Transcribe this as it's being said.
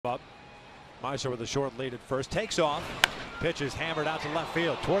Up. Meiser with a short lead at first. Takes off. Pitch is hammered out to left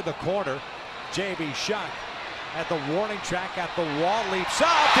field. Toward the corner. J.B. Shuck at the warning track at the wall. Leaps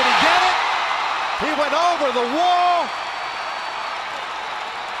out. Did he get it? He went over the wall.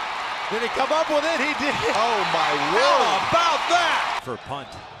 Did he come up with it? He did. Oh, my word. How about that? For a punt.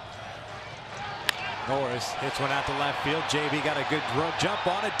 Norris hits one out to left field. J.B. got a good jump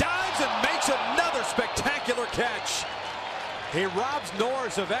on it. Dives and makes another spectacular catch. He robs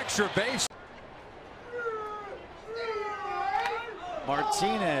Norris of extra base.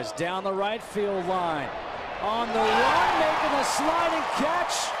 Martinez down the right field line. On the run, making a sliding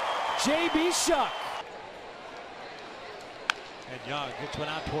catch, J.B. Shuck. And Young hits one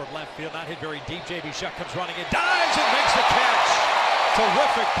out toward left field, not hit very deep. J.B. Shuck comes running in, dives and makes the catch.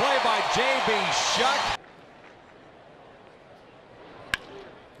 Terrific play by J.B. Shuck.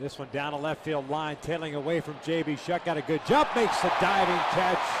 This one down the left field line, tailing away from J.B. Shuck. Got a good jump, makes the diving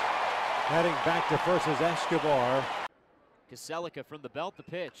catch. Heading back to first is Escobar. Kaselica from the belt, the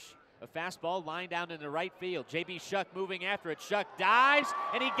pitch. A fastball line down into right field. J.B. Shuck moving after it. Shuck dives,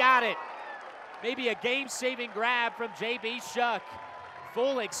 and he got it. Maybe a game-saving grab from J.B. Shuck.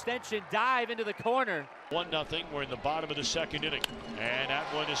 Full extension dive into the corner. 1-0. We're in the bottom of the second inning. And that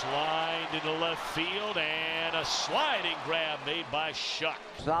one is lined into left field, and a sliding grab made by Shuck.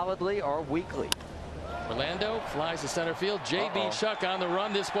 Solidly or weakly. Orlando flies to center field. J.B. Shuck on the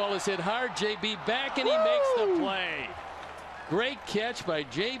run. This ball is hit hard. J.B. back, and he makes the play. Great catch by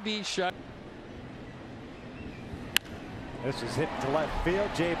J.B. Shuck. This is hit to left field.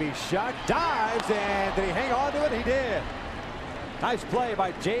 J.B. Shuck dives, and did he hang on to it? He did. Nice play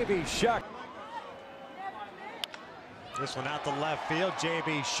by J.B. Shuck. This one out to left field.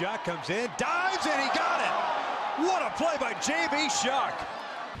 J.B. Shuck comes in, dives, and he got it. What a play by J.B. Shuck.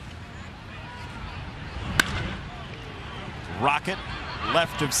 Rocket,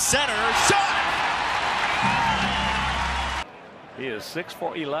 left of center, shot! He is 6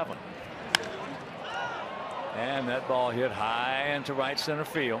 for 11. And that ball hit high into right center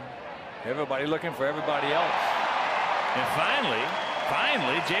field. Everybody looking for everybody else. And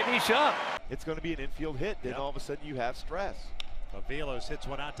finally, J.B. Shuck. It's going to be an infield hit. Then all of a sudden you have stress. Avilos hits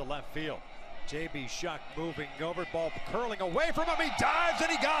one out to left field. J.B. Shuck moving over, ball curling away from him. He dives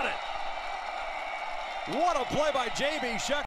and he got it. What a play by J.B. Shuck.